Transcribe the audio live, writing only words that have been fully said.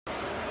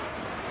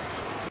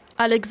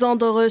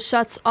Alexandre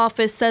Rechat's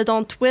office said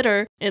on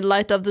Twitter, in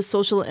light of the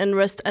social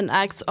unrest and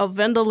acts of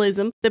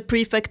vandalism, the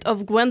prefect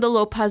of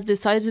Guadeloupe has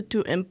decided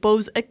to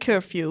impose a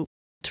curfew.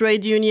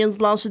 Trade unions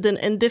launched an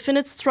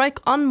indefinite strike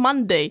on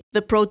Monday,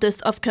 the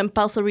protest of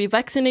compulsory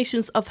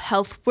vaccinations of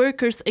health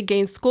workers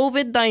against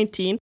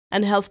COVID-19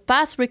 and health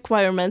pass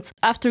requirements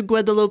after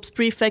Guadeloupe's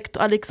prefect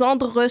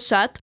Alexandre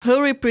Rechat,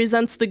 who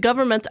represents the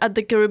government at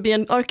the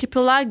Caribbean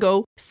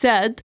archipelago,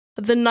 said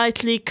the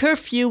nightly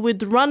curfew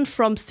would run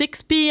from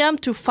 6 p.m.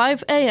 to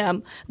 5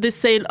 a.m. The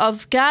sale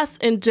of gas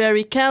in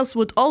jerry cans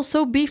would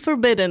also be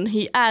forbidden,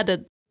 he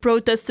added.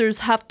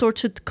 Protesters have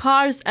torched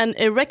cars and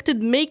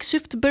erected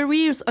makeshift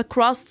barriers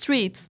across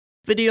streets.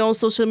 Video on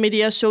social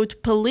media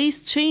showed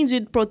police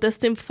changing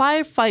protesting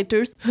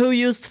firefighters who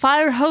used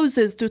fire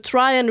hoses to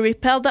try and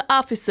repel the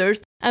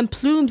officers and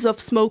plumes of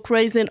smoke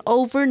rising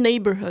over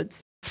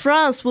neighborhoods.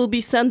 France will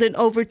be sending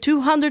over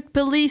 200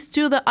 police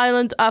to the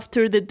island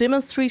after the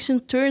demonstration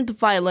turned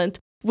violent,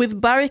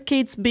 with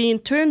barricades being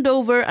turned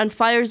over and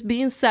fires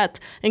being set,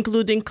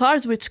 including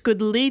cars which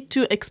could lead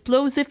to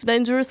explosive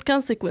dangerous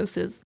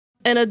consequences.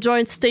 In a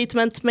joint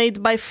statement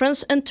made by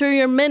French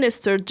Interior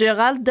Minister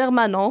Gérald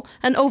Darmanin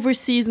and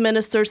Overseas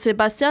Minister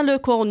Sébastien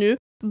Lecornu,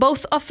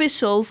 both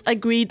officials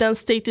agreed and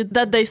stated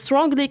that they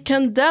strongly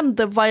condemned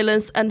the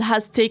violence and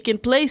has taken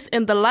place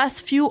in the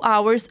last few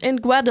hours in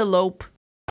Guadeloupe.